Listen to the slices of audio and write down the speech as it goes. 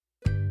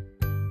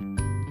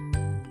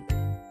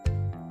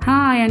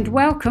Hi and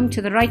welcome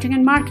to the Writing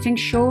and Marketing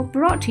Show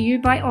brought to you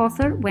by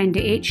author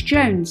Wendy H.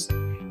 Jones.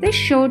 This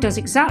show does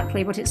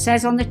exactly what it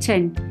says on the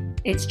tin.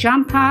 It's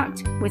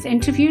jam-packed with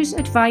interviews,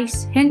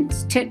 advice,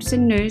 hints, tips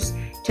and news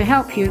to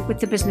help you with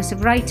the business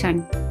of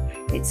writing.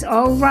 It's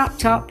all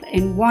wrapped up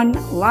in one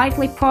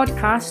lively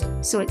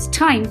podcast, so it's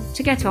time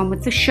to get on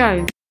with the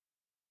show.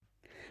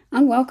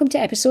 And welcome to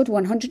episode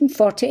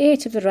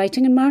 148 of the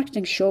Writing and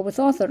Marketing Show with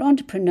author,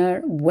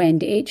 entrepreneur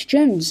Wendy H.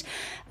 Jones.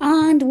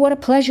 And what a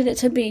pleasure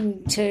it's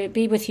been to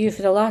be with you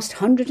for the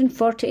last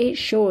 148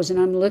 shows, and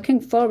I'm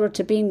looking forward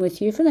to being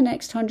with you for the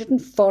next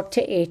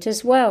 148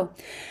 as well.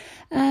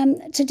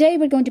 Today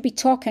we're going to be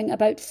talking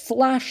about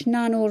Flash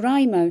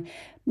NaNoWriMo.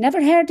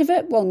 Never heard of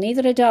it? Well,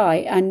 neither had I,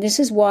 and this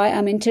is why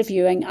I'm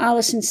interviewing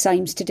Allison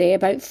Symes today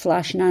about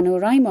Flash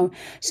NaNoWriMo.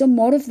 So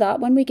more of that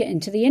when we get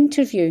into the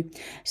interview.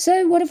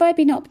 So what have I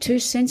been up to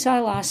since I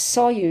last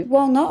saw you?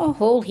 Well, not a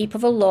whole heap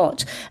of a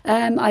lot.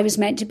 I was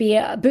meant to be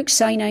at book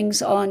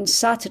signings on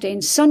Saturday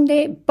and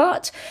Sunday,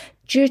 but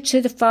due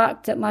to the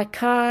fact that my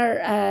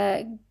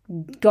car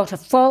got a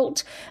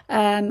fault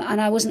and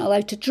I wasn't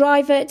allowed to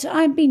drive it,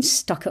 I've been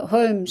stuck at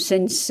home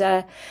since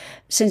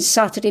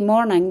Saturday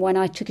morning when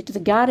I took it to the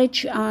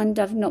garage, and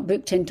I've not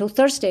booked until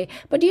Thursday.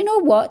 But do you know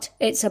what?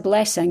 It's a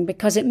blessing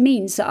because it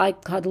means that I've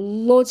had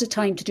loads of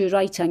time to do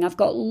writing. I've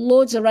got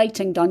loads of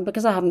writing done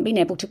because I haven't been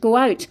able to go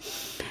out.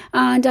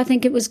 And I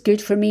think it was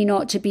good for me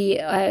not to be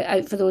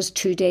out for those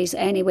 2 days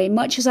anyway.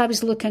 Much as I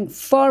was looking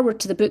forward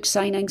to the book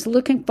signings,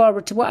 looking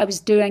forward to what I was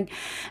doing,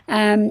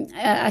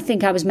 I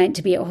think I was meant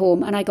to be at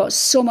home. And I got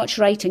so much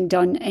writing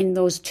done in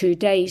those 2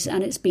 days,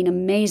 and it's been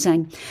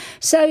amazing.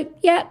 So,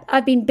 yeah,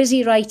 I've been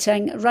busy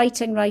writing for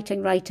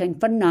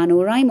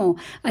NaNoWriMo.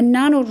 And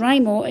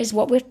NaNoWriMo is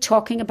what we're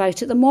talking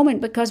about at the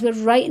moment because we're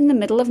right in the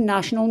middle of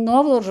National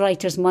Novel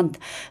Writers Month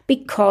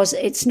because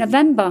it's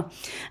November.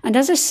 And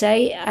as I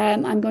say,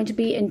 I'm going to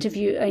be interviewing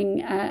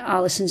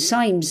Allison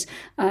Symes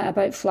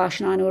about Flash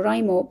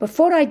NaNoWriMo.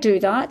 Before I do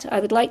that, I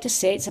would like to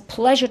say it's a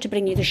pleasure to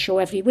bring you the show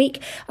every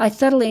week. I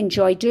thoroughly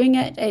enjoy doing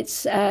it.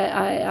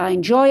 I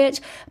enjoy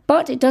it,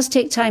 but it does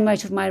take time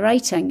out of my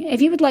writing.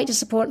 If you would like to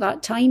support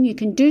that time, you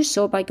can do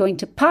so by going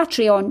to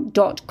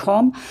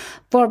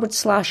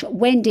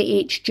patreon.com/Wendy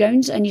H.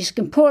 Jones, and you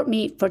can support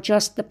me for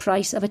just the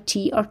price of a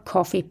tea or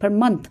coffee per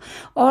month.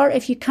 Or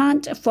if you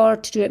can't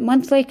afford to do it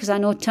monthly, because I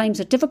know times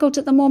are difficult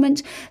at the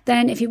moment,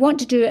 then if you want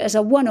to do it as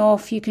a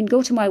one-off, you can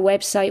go to my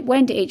website,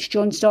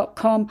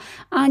 wendyhjones.com,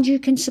 and you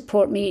can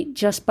support me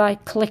just by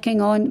clicking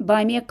on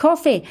Buy Me a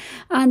Coffee.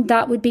 And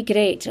that would be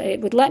great.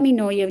 It would let me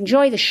know you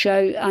enjoy the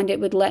show, and it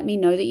would let me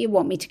know that you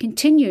want me to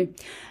continue.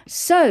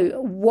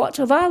 So, what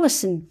of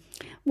Allison?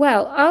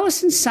 Well,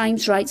 Allison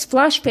Symes writes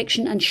flash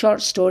fiction and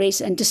short stories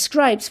and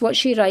describes what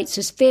she writes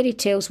as fairy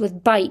tales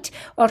with bite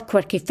or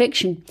quirky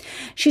fiction.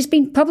 She's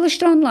been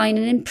published online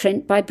and in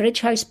print by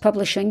Bridge House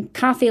Publishing,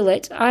 Cafe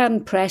Lit,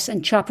 Iron Press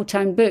and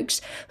Chapeltown Books,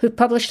 who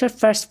published her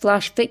first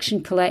flash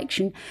fiction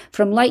collection,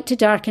 From Light to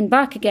Dark and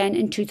Back Again,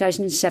 in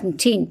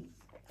 2017.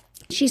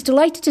 She's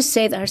delighted to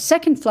say that her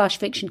second flash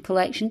fiction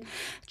collection,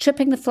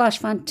 Tripping the Flash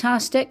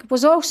Fantastic,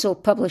 was also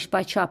published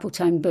by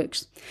Chapeltown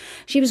Books.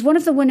 She was one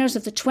of the winners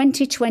of the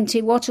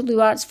 2020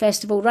 Waterloo Arts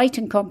Festival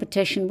writing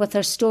competition with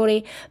her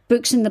story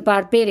Books and the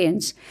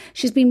Barbarians.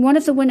 She's been one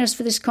of the winners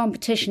for this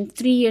competition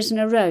 3 years in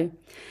a row.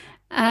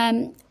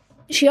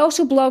 She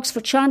also blogs for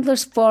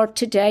Chandler's Ford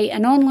Today,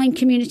 an online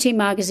community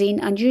magazine,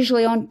 and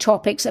usually on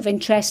topics of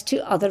interest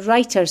to other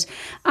writers.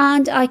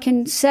 And I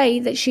can say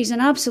that she's an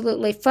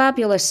absolutely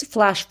fabulous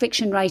flash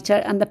fiction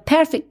writer and the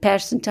perfect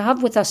person to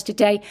have with us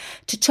today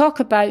to talk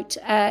about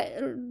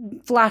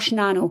Flash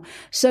Nano.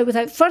 So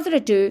without further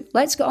ado,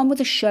 let's get on with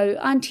the show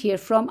and hear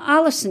from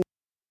Allison.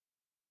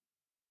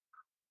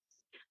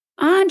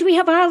 And we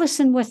have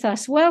Allison with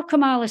us.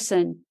 Welcome,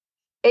 Allison.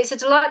 It's a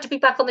delight to be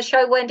back on the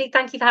show, Wendy.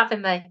 Thank you for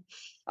having me.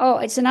 Oh,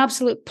 it's an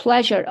absolute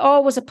pleasure.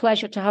 Always a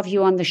pleasure to have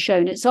you on the show.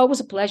 And it's always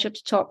a pleasure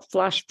to talk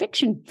flash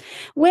fiction.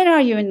 Where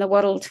are you in the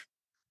world?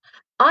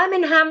 I'm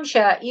in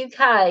Hampshire,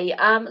 UK.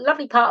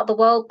 Lovely part of the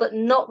world, but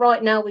not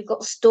right now. We've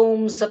got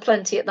storms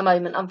aplenty at the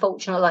moment,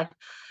 unfortunately.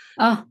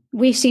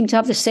 We seem to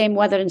have the same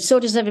weather, and so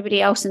does everybody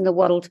else in the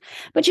world.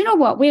 But you know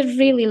what? We're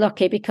really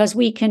lucky because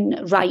we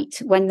can write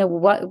when the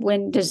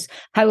wind is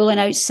howling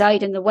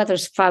outside and the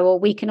weather's foul.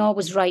 We can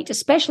always write,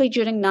 especially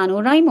during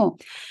NaNoWriMo.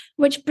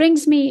 Which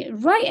brings me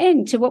right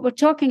into what we're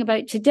talking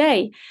about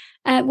today,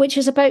 which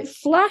is about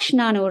Flash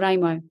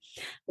NaNoWriMo.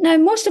 Now,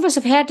 most of us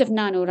have heard of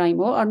NaNoWriMo,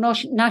 or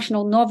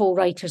National Novel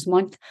Writers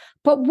Month,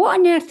 but what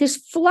on earth is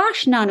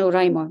Flash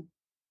NaNoWriMo?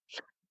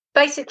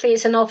 Basically,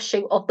 it's an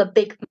offshoot of the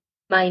big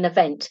main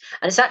event,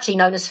 and it's actually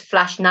known as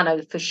Flash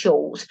Nano for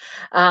short.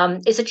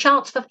 It's a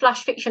chance for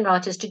flash fiction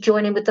writers to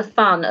join in with the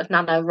fun of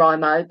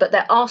NaNoWriMo, but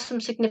there are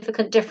some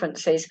significant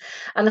differences.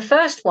 And the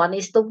first one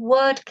is the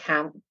word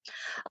count.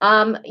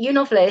 You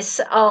novelists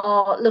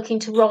are looking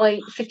to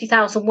write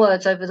 50,000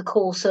 words over the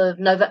course of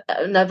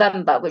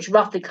November, which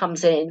roughly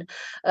comes in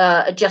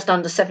at just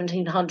under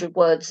 1,700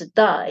 words a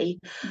day.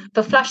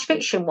 For Flash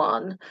Fiction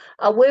one,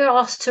 we're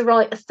asked to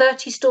write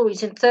 30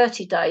 stories in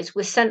 30 days.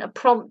 We're sent a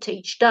prompt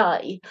each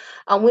day,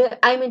 and we're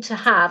aiming to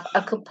have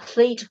a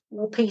complete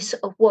piece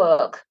of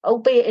work,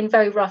 albeit in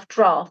very rough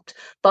draft,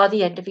 by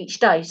the end of each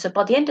day. So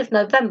by the end of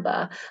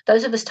November,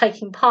 those of us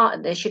taking part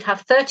in this should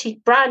have 30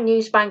 brand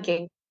new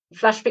spanking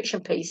flash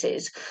fiction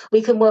pieces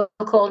we can work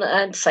on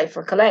and say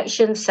for a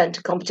collection, send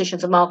to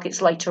competitions and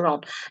markets later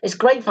on. It's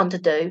great fun to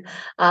do,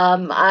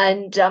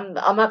 and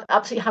I'm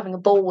absolutely having a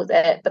ball with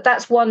it. But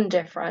that's one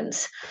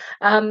difference.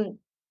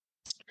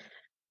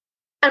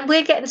 And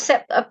we're getting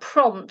set a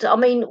prompt. I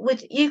mean,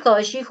 with you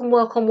guys, you can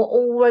work on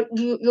what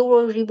you're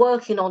already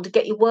working on to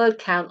get your word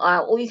count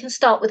out, or you can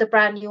start with a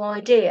brand new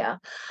idea.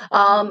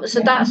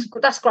 So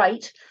that's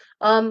great.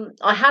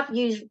 I have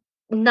used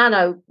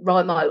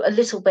NaNoWriMo a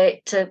little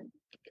bit to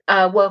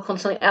work on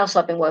something else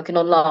I've been working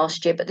on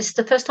last year, but this is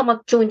the first time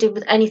I've joined in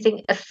with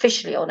anything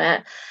officially on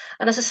it.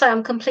 And as I say,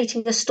 I'm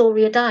completing a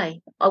story a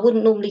day. I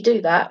wouldn't normally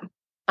do that.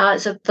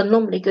 It's a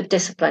phenomenally good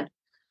discipline.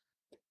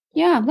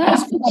 Yeah, that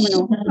is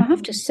phenomenal. I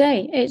have to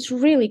say, it's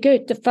really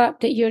good, the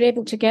fact that you're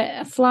able to get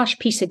a flash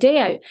piece a day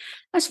out.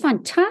 That's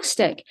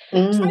fantastic.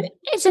 So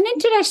it's an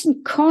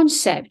interesting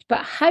concept, but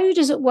how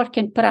does it work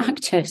in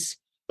practice?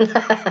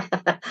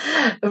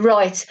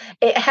 Right.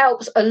 It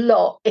helps a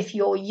lot if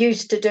you're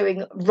used to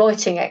doing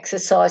writing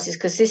exercises,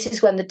 because this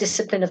is when the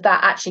discipline of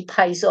that actually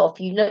pays off.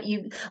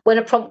 When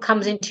a prompt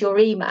comes into your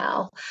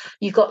email,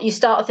 you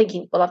start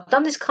thinking, well, I've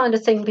done this kind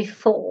of thing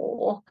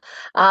before.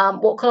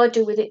 What can I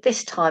do with it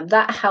this time?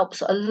 That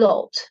helps a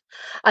lot.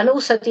 And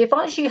also the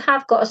advantage you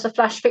have got as a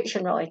flash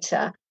fiction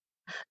writer,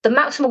 the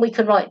maximum we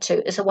can write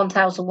to is a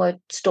 1,000 word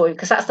story,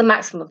 because that's the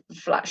maximum of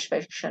flash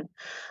fiction.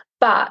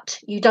 But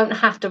you don't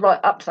have to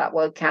write up to that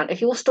word count. If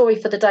your story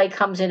for the day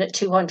comes in at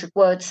 200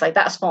 words, say,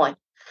 that's fine.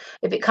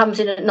 If it comes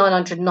in at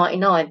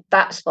 999,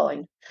 that's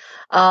fine.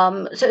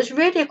 So it's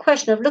really a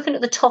question of looking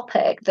at the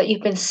topic that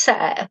you've been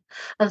set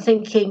and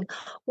thinking,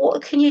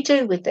 what can you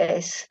do with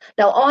this?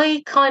 Now,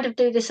 I kind of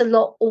do this a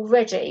lot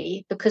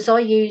already because I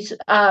use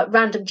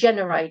random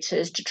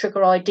generators to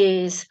trigger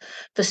ideas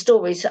for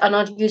stories, and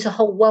I use a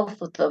whole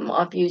wealth of them.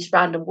 I've used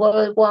random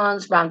word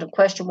ones, random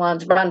question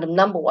ones, random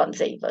number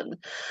ones even.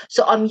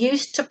 So I'm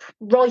used to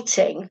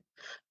writing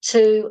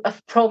to a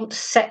prompt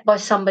set by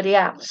somebody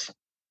else.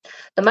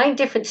 The main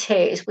difference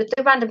here is with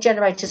the random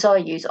generators I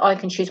use, I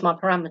can choose my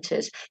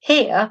parameters.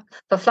 Here,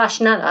 for Flash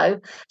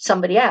Nano,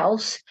 somebody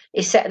else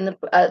is setting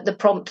the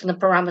prompt and the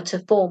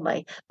parameter for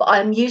me. But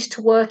I'm used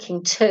to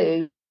working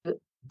to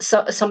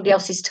somebody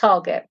else's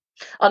target.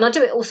 And I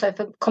do it also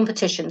for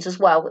competitions as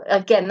well.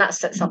 Again, that's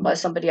set up by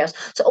somebody else.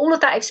 So all of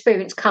that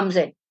experience comes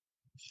in.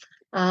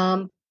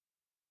 That's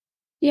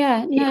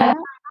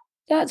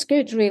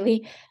good,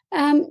 really.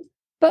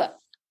 But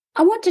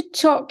I want to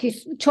talk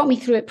me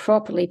through it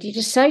properly. Do you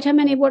decide how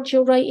many words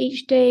you'll write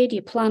each day? Do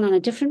you plan on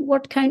a different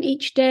word count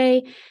each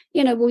day?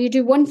 Will you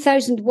do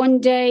 1,000 one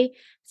day,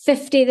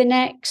 50 the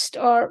next,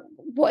 or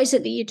what is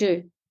it that you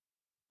do?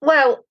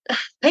 Well,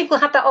 people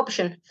have that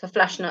option for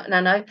Flash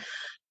Nano.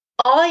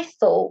 I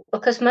thought,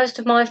 because most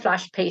of my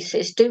flash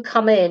pieces do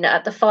come in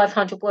at the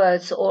 500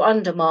 words or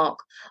under mark,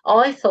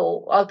 I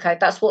thought, okay,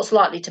 that's what's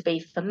likely to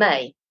be for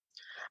me.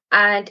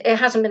 And it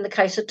hasn't been the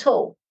case at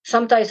all.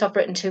 Some days I've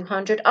written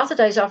 200, other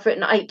days I've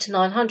written 800 to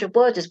 900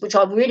 words, which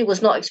I really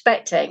was not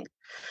expecting.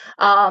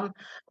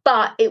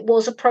 But it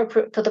was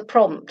appropriate for the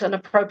prompt and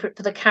appropriate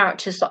for the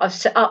characters that I've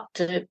set up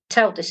to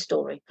tell this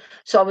story.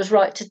 So I was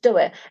right to do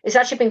it. It's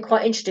actually been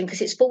quite interesting because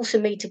it's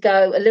forcing me to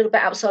go a little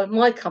bit outside of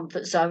my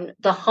comfort zone,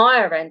 the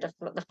higher end of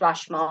the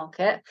flash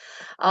market.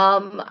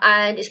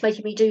 And it's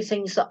making me do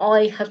things that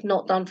I have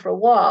not done for a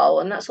while.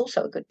 And that's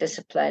also a good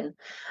discipline.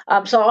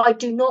 So I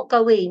do not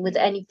go in with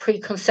any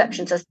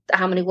preconceptions as to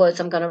how many words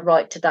I'm going to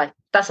write today.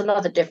 That's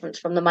another difference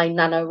from the main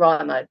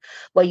NaNoWriMo,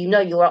 where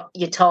your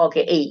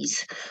target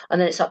is, and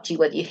then it's up to you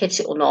whether you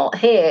hit it or not.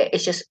 Here,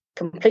 it's just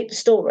complete the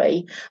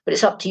story, but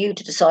it's up to you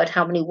to decide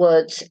how many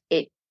words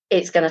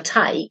it's going to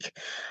take.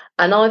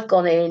 And I've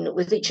gone in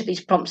with each of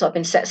these prompts I've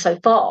been set so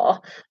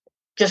far,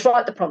 just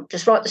write the prompt,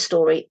 just write the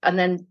story, and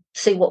then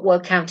see what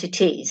word count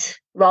it is,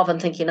 rather than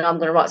thinking, I'm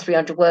going to write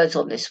 300 words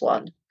on this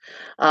one.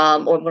 Or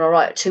I'm going to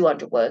write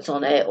 200 words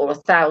on it or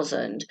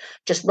 1,000.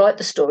 Just write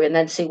the story and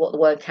then see what the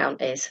word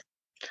count is.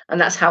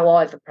 And that's how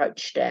I've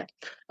approached it.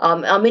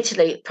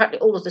 Admittedly,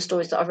 practically all of the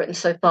stories that I've written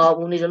so far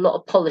will need a lot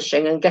of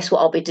polishing, and guess what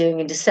I'll be doing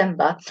in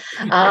December?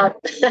 But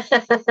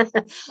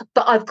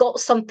I've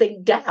got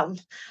something down,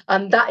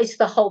 and that is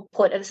the whole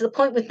point. And it's the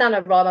point with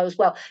NaNoWriMo as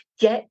well.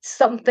 Get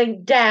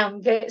something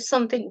down, get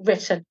something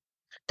written.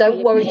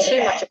 Don't worry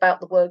too much about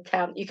the word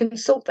count. You can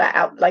sort that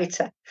out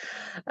later.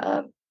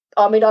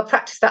 I mean, I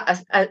practice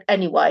that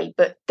anyway,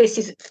 but this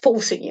is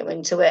forcing you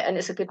into it, and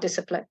it's a good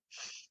discipline.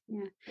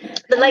 Yeah.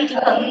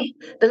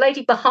 The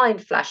lady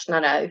behind Flash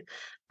Nano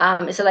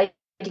is a lady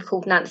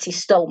called Nancy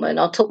Stolman.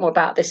 I'll talk more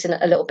about this in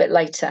a little bit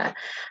later.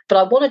 But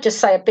I want to just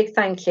say a big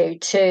thank you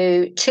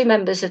to two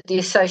members of the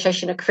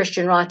Association of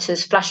Christian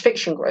Writers Flash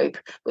Fiction Group,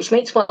 which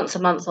meets once a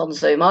month on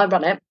Zoom. I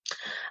run it.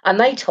 And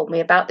they told me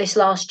about this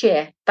last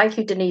year. Thank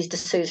you, Denise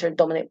D'Souza and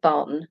Dominic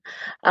Barton.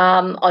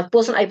 I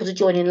wasn't able to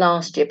join in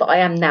last year, but I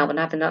am now and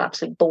having an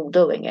absolute ball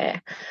doing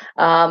it.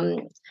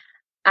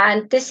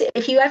 And this,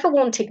 if you ever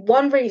wanted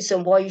one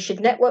reason why you should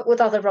network with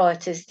other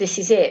writers, this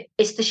is it.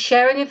 It's the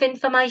sharing of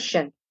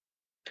information.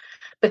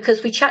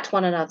 Because we chat to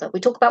one another. We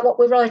talk about what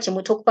we're writing.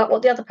 We'll talk about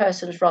what the other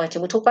person's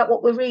writing. We'll talk about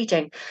what we're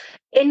reading.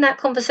 In that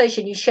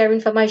conversation, you share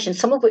information,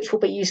 some of which will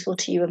be useful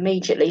to you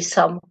immediately,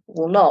 some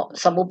will not.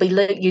 Some will be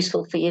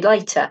useful for you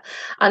later.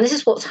 And this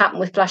is what's happened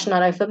with Flash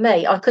Nano for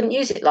me. I couldn't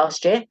use it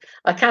last year.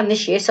 I can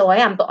this year, so I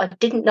am, but I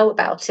didn't know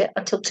about it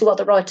until two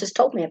other writers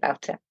told me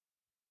about it.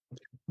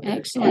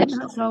 Excellent.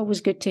 That's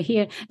always good to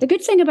hear. The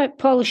good thing about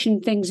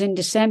polishing things in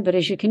December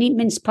is you can eat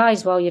mince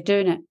pies while you're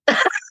doing it.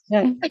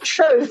 Yeah.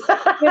 True.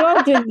 We're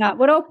all doing that.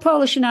 We're all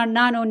polishing our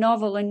nano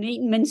novel and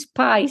eating mince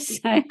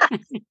pies.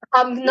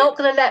 I'm not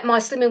going to let my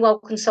Slimming Well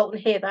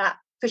consultant hear that,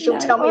 because she'll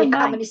tell me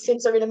how many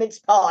sins are in a mince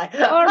pie.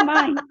 Or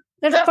mine.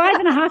 There's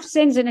 5.5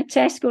 sins in a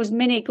Tesco's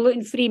mini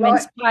gluten-free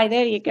mince pie.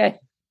 There you go.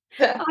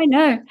 I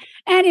know.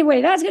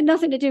 Anyway, that's got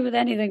nothing to do with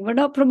anything. We're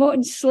not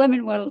promoting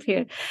Slimming World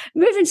here.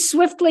 Moving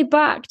swiftly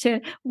back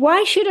to,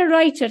 why should a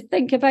writer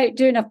think about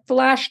doing a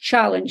flash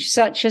challenge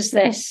such as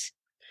this?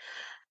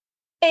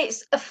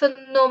 It's a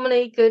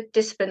phenomenally good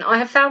discipline. I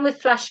have found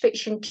with flash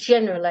fiction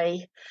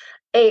generally,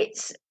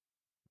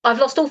 I've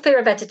lost all fear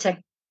of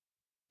editing.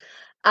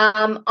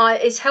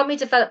 It's helped me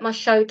develop my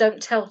show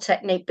don't tell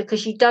technique,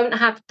 because you don't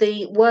have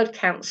the word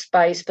count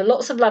space for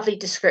lots of lovely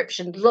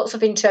descriptions, lots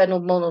of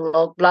internal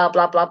monologue, blah,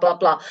 blah, blah, blah,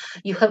 blah.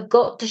 You have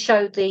got to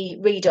show the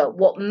reader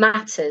what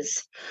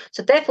matters.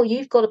 So therefore,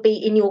 you've got to be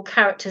in your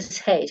character's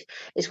head.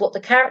 It's what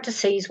the character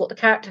sees, what the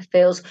character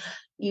feels.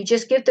 You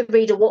just give the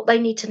reader what they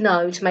need to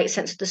know to make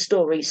sense of the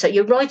story. So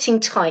you're writing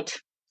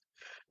tight.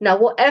 Now,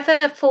 whatever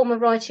form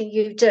of writing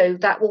you do,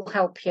 that will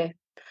help you.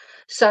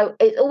 So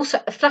it also,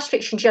 flash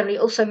fiction generally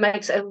also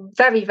makes a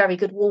very, very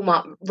good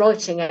warm-up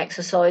writing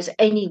exercise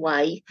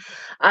anyway.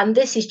 And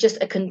this is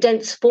just a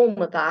condensed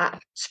form of that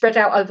spread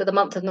out over the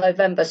month of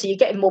November. So you're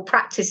getting more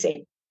practice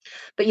in.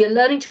 But you're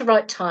learning to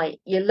write tight.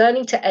 You're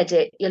learning to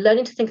edit. You're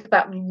learning to think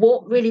about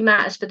what really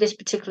matters for this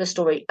particular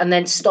story, and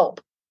then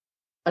stop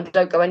and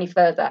don't go any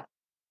further.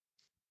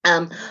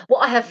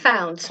 What I have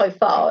found so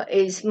far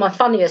is my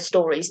funniest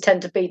stories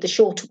tend to be the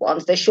shorter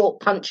ones. They're short,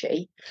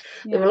 punchy.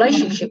 Yeah. The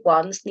relationship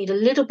ones need a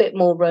little bit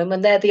more room,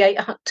 and they're the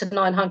 800 to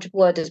 900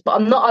 worders. But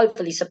I'm not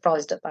overly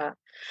surprised at that.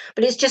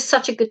 But it's just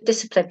such a good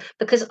discipline,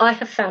 because I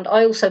have found,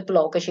 I also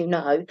blog, as you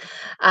know,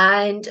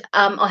 and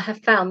I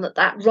have found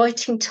that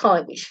writing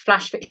type, which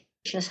flash fiction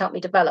has helped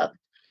me develop,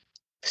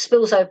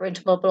 spills over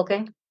into my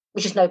blogging,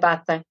 which is no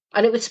bad thing.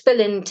 And it would spill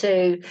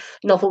into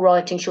novel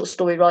writing, short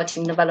story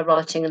writing, novella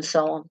writing, and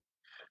so on.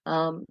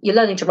 You're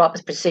learning to write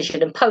with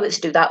precision, and poets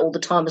do that all the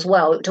time as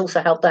well. It would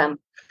also help them.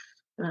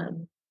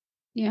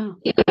 Yeah.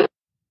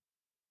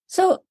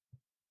 So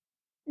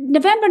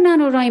November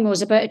NaNoWriMo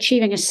is about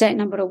achieving a set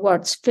number of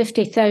words,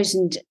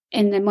 50,000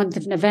 in the month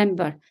of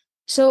November.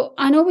 So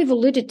I know we've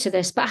alluded to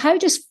this, but how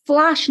does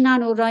Flash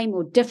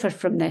NaNoWriMo differ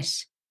from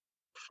this?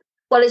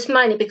 Well, it's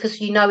mainly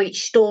because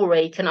each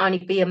story can only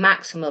be a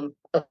maximum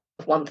of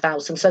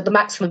 1,000. So the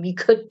maximum you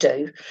could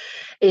do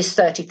is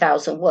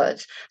 30,000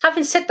 words.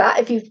 Having said that,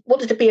 if you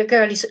wanted to be a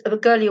girly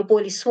or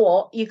boily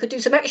swat, you could do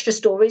some extra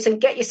stories and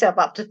get yourself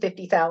up to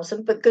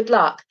 50,000, but good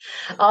luck.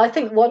 I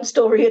think one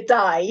story a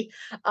day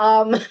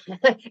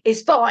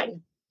is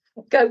fine.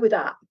 Go with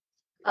that.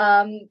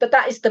 But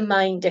that is the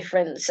main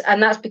difference,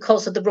 and that's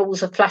because of the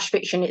rules of flash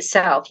fiction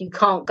itself. You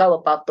can't go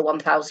above the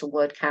 1,000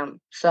 word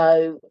count,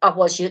 so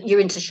otherwise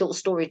you're into short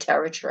story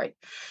territory.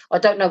 I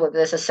don't know whether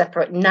there's a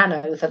separate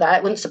nano for that.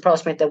 It wouldn't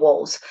surprise me if there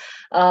was,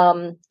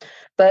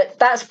 but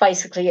that's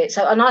basically it.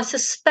 So, and I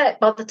suspect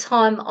by the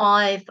time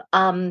I've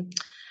done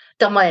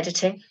my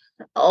editing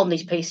on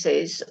these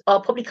pieces,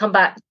 I'll probably come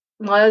back.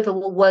 My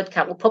overall word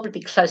count will probably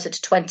be closer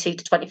to 20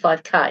 to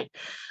 25k.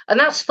 And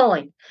that's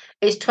fine.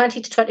 It's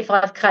 20 to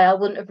 25k I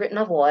wouldn't have written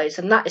otherwise.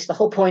 And that is the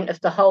whole point of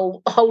the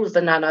whole of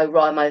the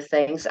NaNoWriMo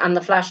things and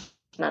the Flash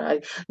Nano.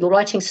 You're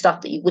writing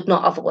stuff that you would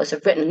not otherwise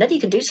have written. And then you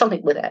can do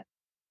something with it.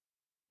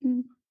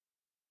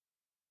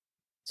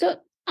 So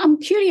I'm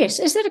curious,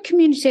 is there a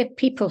community of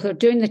people who are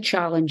doing the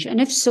challenge?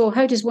 And if so,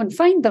 how does one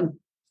find them?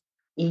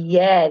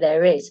 Yeah,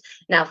 there is.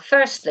 Now,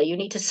 firstly, you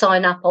need to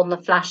sign up on the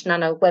Flash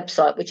Nano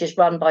website, which is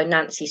run by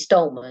Nancy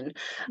Stolman.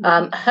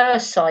 Her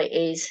site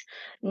is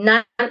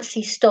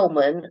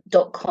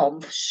nancystolman.com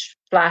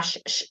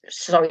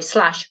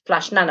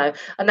 /Flash Nano.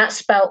 And that's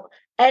spelled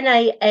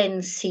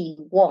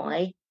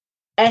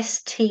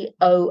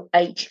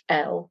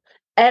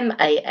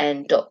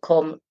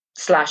Nancystolman.com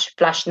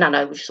 /Flash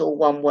Nano, which is all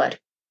one word.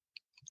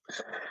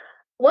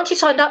 once you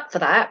signed up for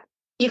that,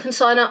 you can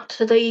sign up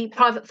to the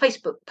private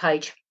Facebook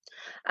page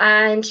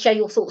and share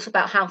your thoughts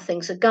about how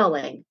things are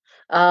going.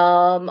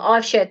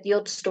 I've shared the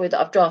odd story that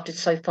I've drafted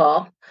so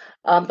far,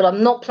 but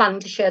I'm not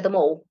planning to share them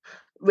all.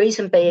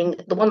 Reason being,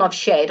 the one I've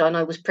shared I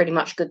know was pretty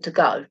much good to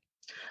go.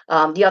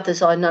 The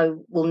others I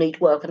know will need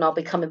work, and I'll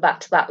be coming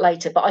back to that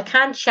later. But I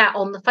can chat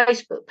on the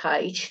Facebook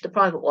page, the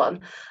private one,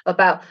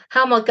 about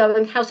how am I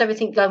going, how's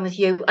everything going with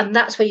you, and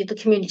that's where the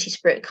community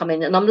spirit come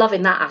in. And I'm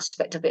loving that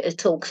aspect of it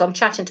at all, because I'm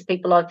chatting to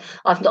people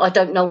I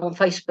don't know on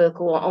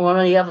Facebook or on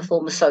any other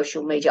form of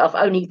social media. I've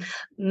only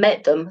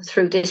met them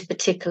through this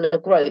particular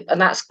group, and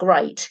that's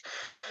great.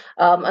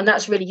 And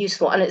that's really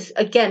useful. And it's,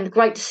 again,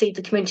 great to see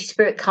the community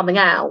spirit coming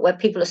out where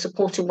people are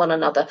supporting one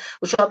another,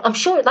 which I'm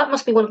sure that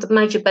must be one of the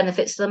major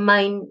benefits of the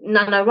main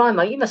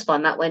NaNoWriMo. You must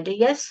find that, Wendy,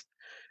 yes?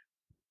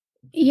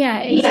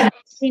 Yeah,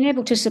 it's being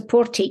able to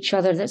support each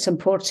other that's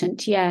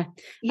important. Yeah,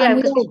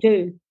 and we all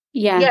do.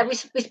 Yeah, we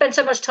spend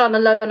so much time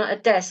alone at a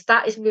desk.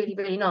 That is really,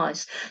 really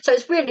nice. So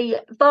it's really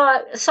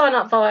sign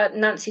up via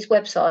Nancy's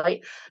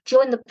website,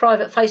 join the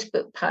private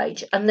Facebook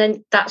page, and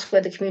then that's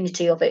where the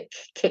community of it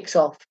kicks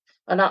off.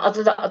 And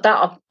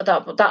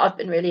that I've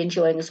been really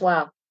enjoying as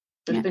well.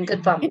 It's been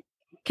good fun.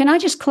 Can I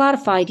just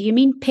clarify? Do you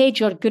mean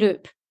page or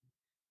group?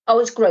 Oh,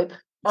 it's group.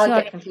 I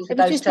get confused with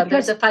those terms.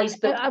 It's a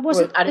Facebook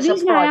group, and it's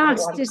a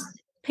private one.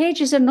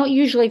 Pages are not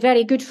usually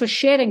very good for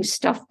sharing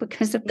stuff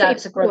because they're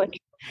it's a group.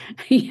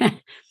 Yeah.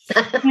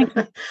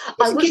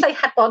 I wish they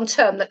had one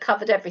term that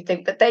covered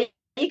everything, but there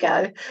you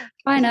go.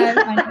 I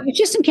know.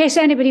 Just in case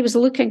anybody was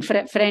looking for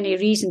it for any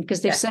reason,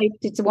 because they've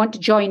decided to want to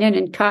join in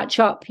and catch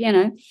up,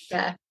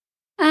 Yeah.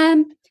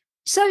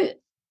 So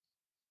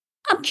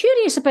I'm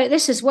curious about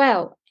this as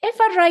well. If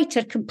a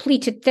writer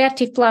completed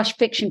 30 flash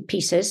fiction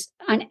pieces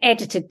and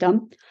edited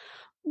them,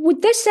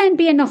 would this then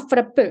be enough for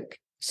a book?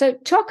 So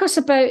talk us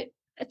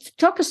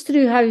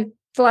through how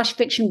flash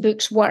fiction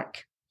books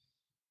work.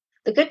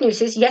 The good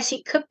news is, yes,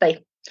 it could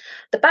be.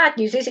 The bad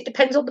news is it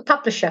depends on the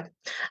publisher.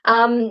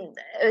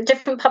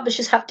 Different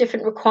publishers have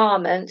different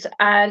requirements,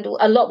 and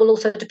a lot will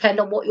also depend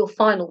on what your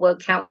final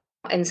word count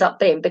ends up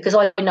being, because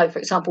I know, for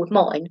example, with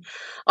mine,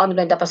 I'm going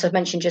to end up, as I've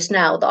mentioned just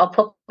now, that I'll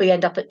probably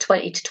end up at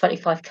 20 to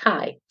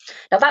 25k.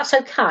 Now that's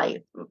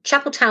okay.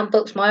 Chapeltown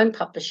Books, my own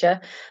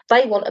publisher,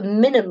 they want a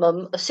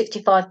minimum of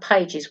 65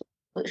 pages,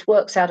 which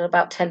works out at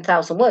about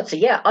 10,000 words. So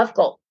yeah, I've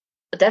got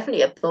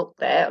definitely a book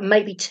there,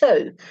 maybe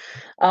two.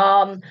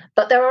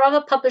 But there are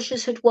other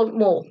publishers who'd want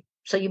more,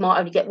 so you might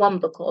only get one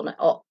book on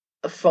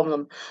it from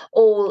them,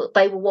 or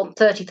they will want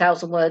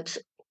 30,000 words,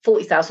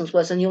 40,000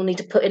 words, and you'll need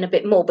to put in a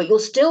bit more, but you'll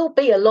still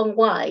be a long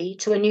way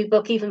to a new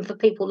book, even for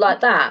people like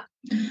that.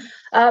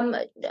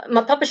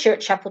 My publisher at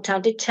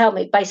Chapeltown did tell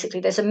me basically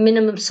there's a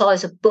minimum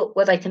size of book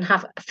where they can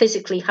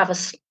physically have a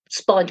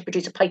spine to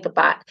produce a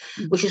paperback,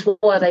 which is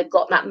why they've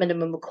got that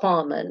minimum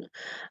requirement.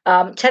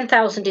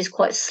 10,000 is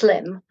quite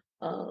slim.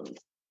 I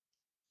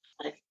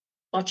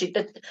was going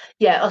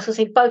to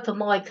say both of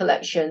my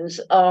collections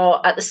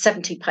are at the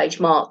 70-page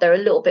mark. They're a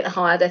little bit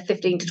higher. They're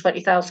 15 to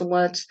 20,000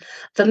 words.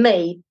 For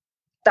me,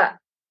 that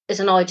is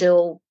an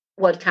ideal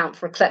word count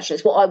for a collection.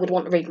 It's what I would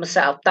want to read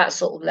myself, that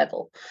sort of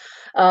level.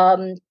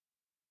 And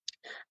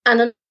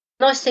a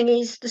nice thing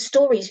is the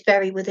stories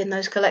vary within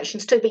those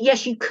collections too. But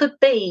yes, you could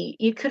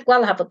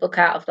well have a book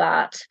out of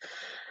that.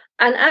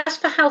 And as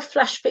for how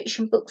flash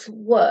fiction books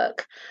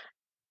work,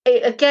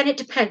 it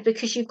depends,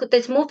 because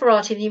there's more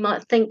variety than you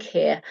might think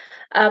here.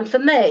 For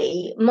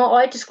me,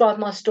 I describe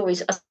my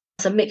stories as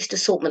a mixed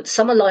assortment.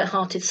 Some are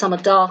light-hearted, some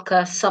are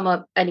darker, some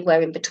are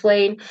anywhere in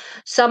between.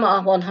 Some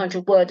are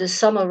 100-worders,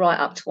 some are right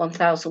up to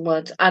 1,000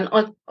 words. And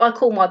I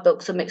call my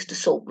books a mixed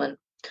assortment.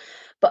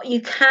 But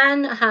you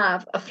can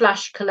have a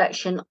flash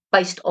collection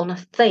based on a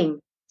theme.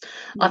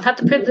 I've had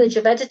the privilege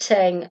of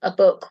editing a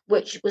book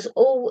which was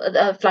all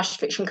a flash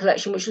fiction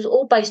collection, which was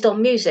all based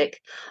on music.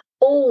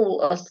 All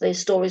of the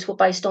stories were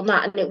based on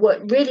that, and it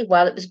worked really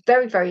well. It was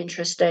very, very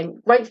interesting,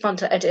 great fun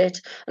to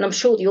edit, and I'm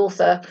sure the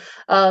author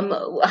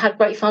had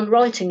great fun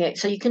writing it.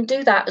 So you can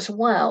do that as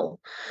well.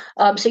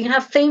 So you can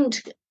have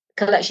themed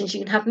collections,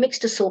 you can have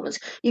mixed assortments,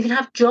 you can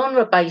have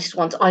genre-based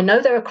ones. I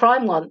know there are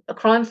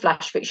crime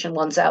flash fiction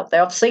ones out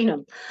there. I've seen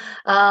them,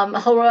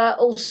 horror,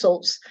 all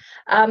sorts.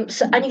 And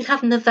you can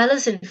have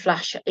novellas in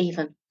flash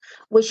even,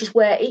 which is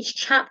where each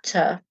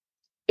chapter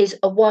is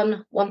a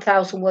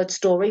 1,000-word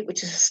story,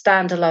 which is a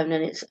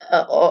standalone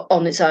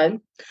on its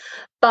own.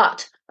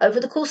 But over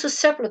the course of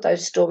several of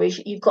those stories,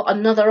 you've got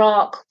another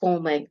arc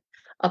forming,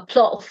 a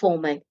plot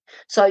forming.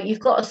 So you've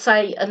got,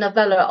 say, a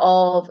novella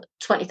of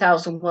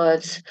 20,000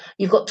 words.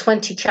 You've got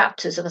 20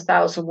 chapters of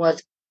 1,000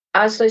 words.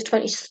 As those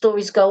 20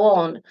 stories go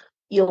on,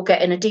 you're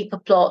getting a deeper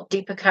plot,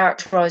 deeper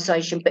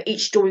characterization, but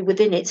each story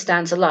within it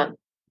stands alone.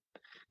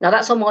 Now,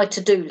 that's on my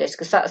to-do list,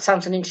 because that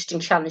sounds an interesting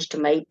challenge to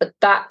me, but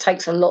that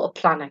takes a lot of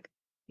planning,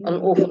 an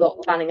awful lot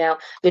of planning out.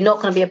 You're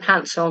not going to be a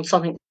pantser on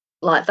something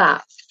like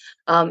that.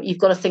 You've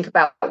got to think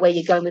about where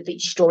you're going with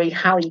each story,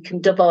 how you can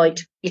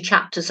divide your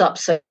chapters up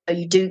so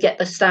you do get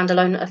the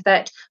standalone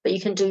effect, but you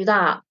can do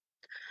that.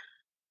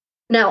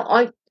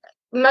 Now,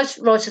 most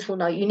writers will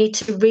know you need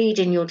to read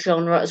in your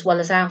genre as well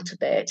as out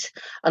of it.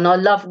 And I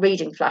love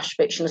reading flash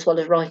fiction as well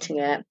as writing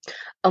it.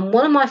 And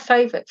one of my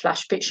favourite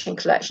flash fiction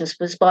collections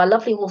was by a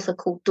lovely author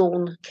called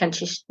Dawn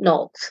Kentish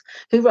Knox,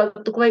 who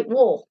wrote The Great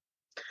War.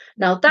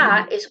 Now,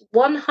 that is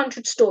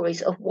 100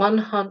 stories of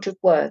 100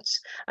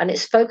 words, and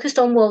it's focused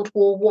on World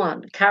War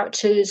One,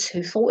 characters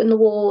who fought in the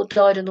war,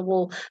 died in the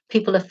war,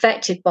 people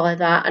affected by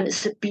that, and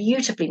it's a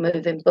beautifully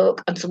moving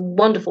book and some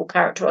wonderful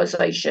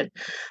characterisation.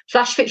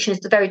 Flash fiction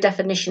is the very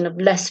definition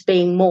of less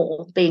being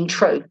more, being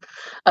true,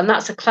 and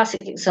that's a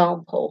classic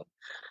example.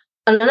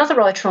 And another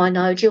writer I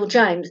know, Jill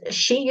James,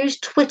 she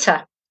used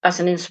Twitter as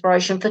an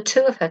inspiration for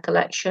 2 of her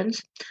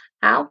collections.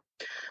 How?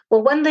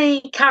 Well, when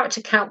the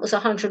character count was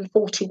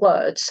 140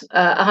 words,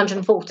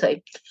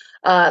 140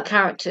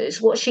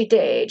 characters, what she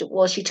did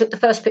was she took the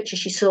first picture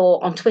she saw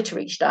on Twitter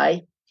each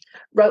day,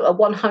 wrote a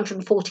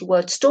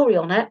 140-word story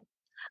on it,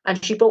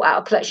 and she brought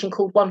out a collection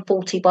called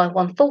 140 by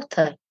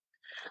 140,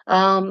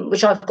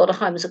 which I've got at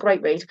home as a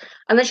great read.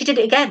 And then she did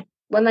it again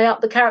when they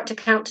upped the character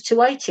count to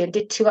 280 and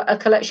did a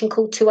collection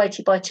called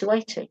 280 by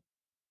 280.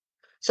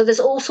 So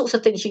there's all sorts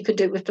of things you could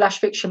do with flash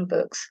fiction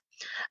books.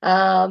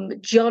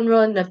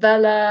 Genre,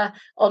 novella,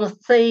 on a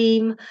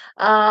theme.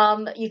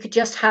 You could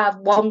just have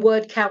 1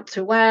 word count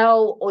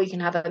throughout, or you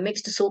can have a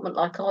mixed assortment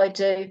like I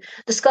do.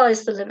 The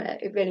sky's the limit,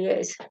 it really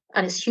is.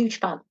 And it's huge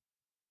fun.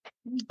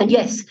 And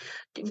yes,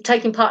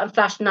 taking part in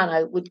Flash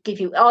Nano would give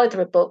you either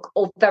a book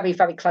or very,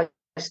 very close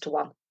to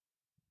one.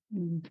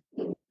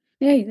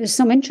 Yeah, there's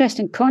some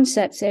interesting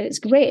concepts there. It's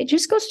great. It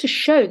just goes to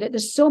show that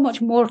there's so much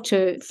more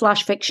to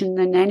flash fiction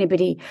than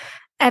anybody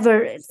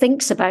ever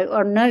thinks about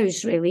or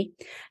knows, really.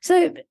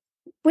 So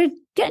we're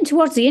getting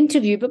towards the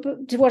interview,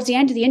 but towards the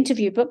end of the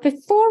interview. But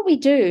before we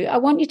do, I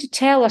want you to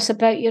tell us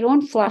about your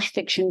own flash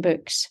fiction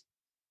books.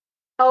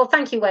 Oh,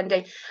 thank you,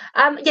 Wendy.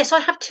 Yes, I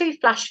have 2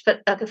 flash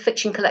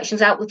fiction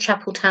collections out with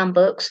Chapeltown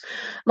Books.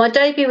 My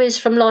debut is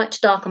From Light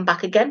to Dark and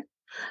Back Again.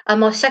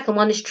 And my second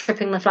one is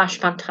Tripping the Flash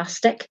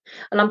Fantastic.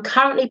 And I'm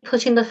currently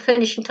putting the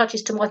finishing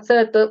touches to my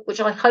 3rd book, which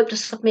I hope to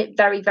submit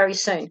very, very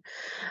soon.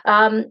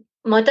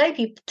 My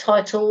debut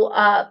title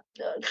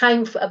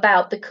came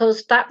about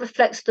because that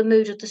reflects the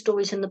mood of the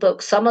stories in the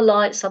book. Some are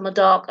light, some are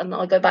dark, and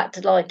I go back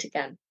to light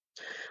again.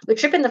 With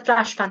Tripping the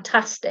Flash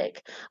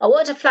Fantastic, I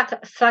wanted to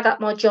flag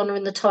up my genre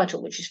in the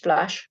title, which is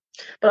Flash,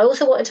 but I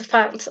also wanted to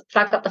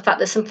flag up the fact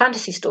there's some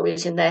fantasy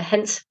stories in there,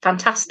 hence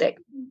fantastic.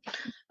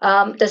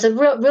 There's a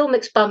real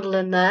mixed bundle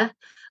in there.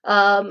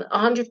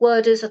 100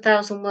 worders,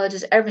 1,000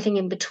 worders, everything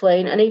in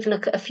between, and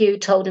even a few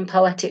told in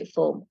poetic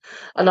form.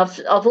 And I've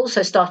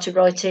also started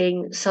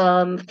writing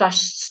some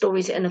flash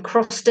stories in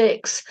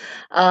acrostics.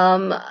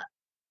 The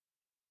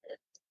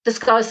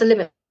sky's the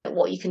limit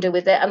what you can do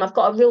with it, and I've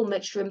got a real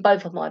mixture in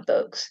both of my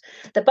books.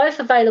 They're both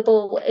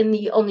available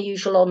on the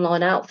usual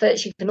online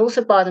outfits. You can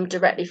also buy them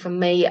directly from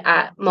me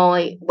at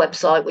my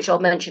website, which I'll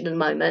mention in a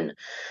moment.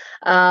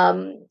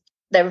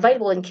 They're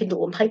available in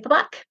Kindle and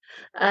paperback.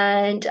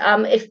 And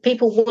if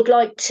people would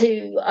like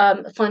to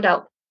find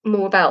out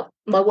more about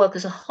my work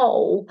as a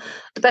whole,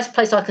 the best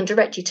place I can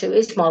direct you to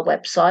is my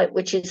website,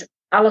 which is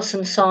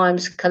Allison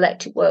Symes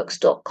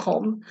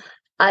collectedworks.com,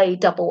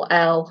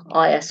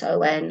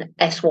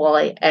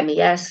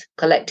 ALLISONSYMES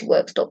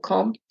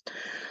collectedworks.com.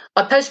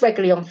 I post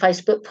regularly on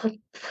Facebook.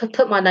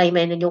 Put my name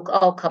in and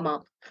I'll come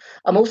up.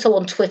 I'm also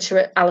on Twitter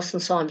at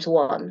Allison Symes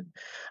 1,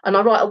 and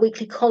I write a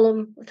weekly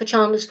column for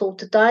Chandler's Fall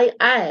Today,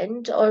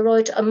 and I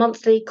write a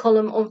monthly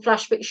column on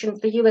flash fiction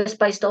for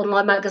US-based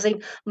online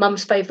magazine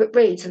Mum's Favourite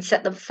Reads, and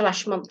set the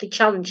Flash Monthly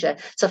Challenge there.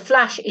 So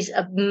Flash is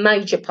a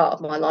major part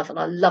of my life, and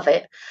I love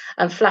it.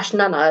 And Flash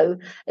Nano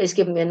is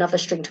giving me another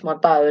string to my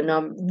bow, and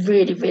I'm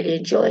really, really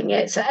enjoying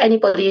it. So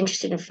anybody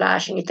interested in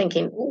Flash and you're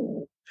thinking,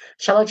 ooh,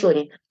 shall I join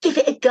you? Give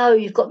it a go.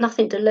 You've got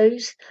nothing to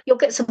lose. You'll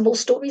get some more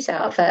stories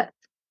out of it.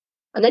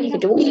 And then you can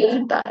do all sorts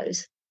of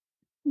those.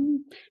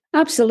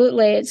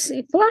 Absolutely.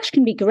 Flash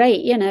can be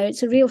great,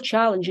 it's a real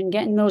challenge in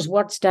getting those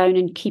words down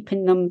and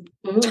keeping them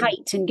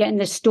tight and getting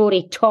the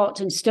story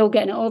taut and still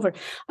getting it over.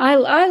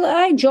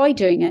 I enjoy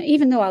doing it,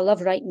 even though I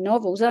love writing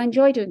novels. I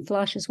enjoy doing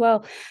Flash as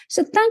well.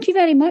 So thank you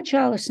very much,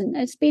 Alison.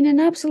 It's been an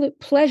absolute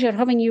pleasure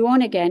having you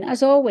on again,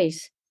 as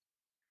always.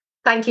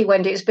 Thank you,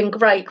 Wendy. It's been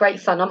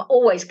great fun. I'm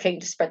always keen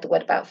to spread the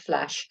word about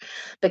Flash,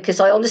 because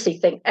I honestly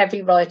think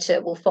every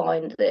writer will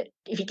find that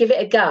if you give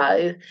it a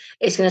go,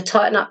 it's going to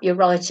tighten up your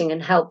writing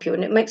and help you.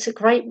 And it makes a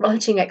great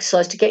writing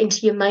exercise to get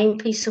into your main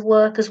piece of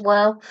work as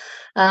well.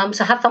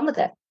 So have fun with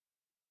it.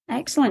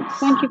 Excellent.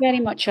 Thank you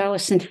very much,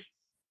 Alison.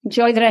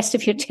 Enjoy the rest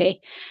of your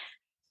day.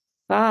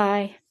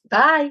 Bye.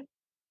 Bye.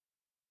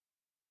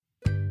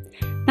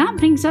 That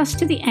brings us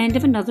to the end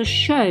of another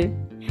show.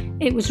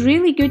 It was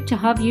really good to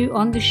have you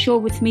on the show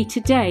with me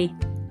today.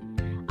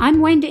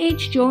 I'm Wendy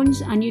H.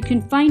 Jones, and you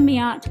can find me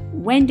at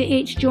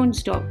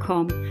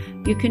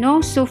wendyhjones.com. You can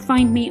also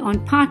find me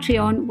on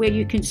Patreon, where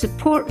you can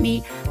support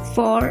me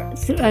for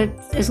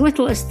as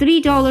little as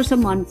 $3 a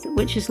month,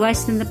 which is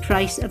less than the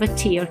price of a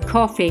tea or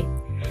coffee.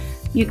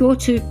 You go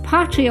to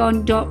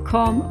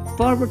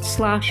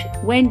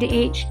patreon.com/Wendy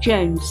H.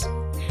 Jones.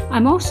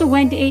 I'm also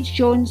Wendy H.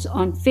 Jones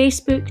on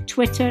Facebook,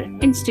 Twitter,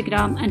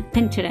 Instagram and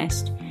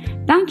Pinterest.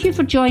 Thank you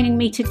for joining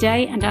me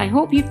today, and I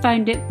hope you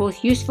found it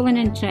both useful and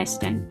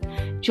interesting.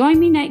 Join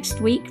me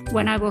next week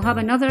when I will have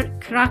another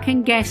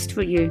cracking guest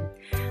for you.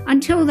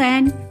 Until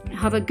then,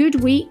 have a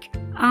good week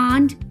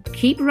and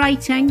keep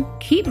writing,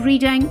 keep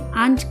reading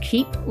and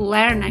keep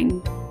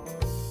learning.